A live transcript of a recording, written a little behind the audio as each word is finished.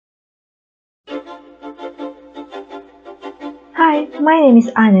Hi, my name is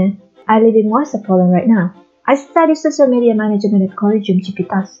Anna. I live in Warsaw, Poland right now. I study social media management at Collegium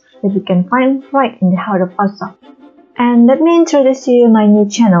Civitas that you can find right in the heart of Warsaw. And let me introduce you my new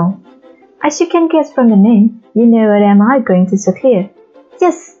channel. As you can guess from the name, you know what am I going to show here.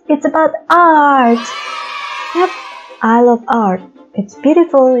 Yes, it's about art! Yep, I love art. It's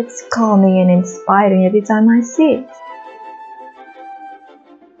beautiful, it's calming and inspiring every time I see it.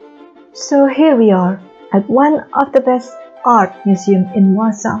 So here we are, at one of the best art museum in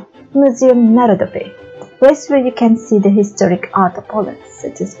Warsaw, Muzeum Narodowy, the place where you can see the historic art of Poland,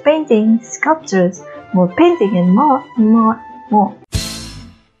 such as painting, sculptures, more painting and more.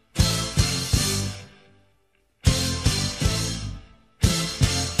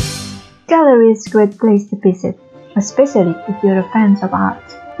 Gallery is a great place to visit, especially if you're a fan of art.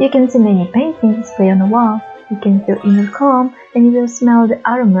 You can see many paintings displayed on the wall, you can feel inner calm, and you will smell the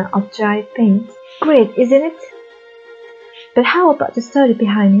aroma of dry paint. Great, isn't it? But how about the story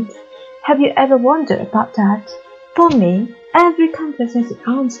behind it? Have you ever wondered about that? For me, every canvas has its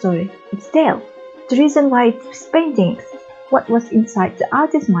own story, its tale, the reason why this painting exists, what was inside the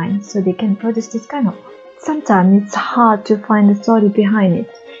artist's mind so they can produce this kind of art. Sometimes it's hard to find the story behind it,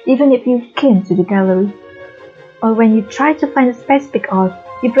 even if you came to the gallery. Or when you try to find a specific art,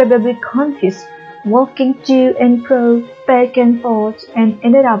 you're probably confused, walking to and fro, back and forth, and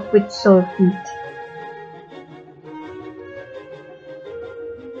ended up with sore feet.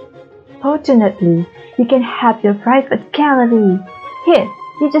 Fortunately, you can have your private gallery. Here,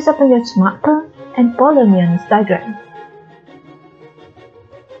 you just open your smartphone and follow me on Instagram.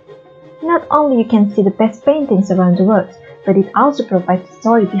 Not only you can see the best paintings around the world, but it also provides the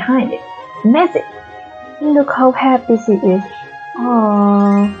story behind it. Amazing! Look how happy she is.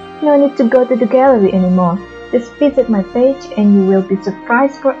 Oh, no need to go to the gallery anymore. Just visit my page and you will be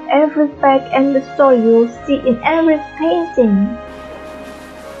surprised for every fact and the story you will see in every painting.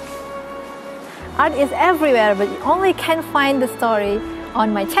 Art is everywhere, but you only can find the story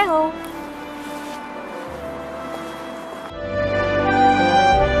on my channel.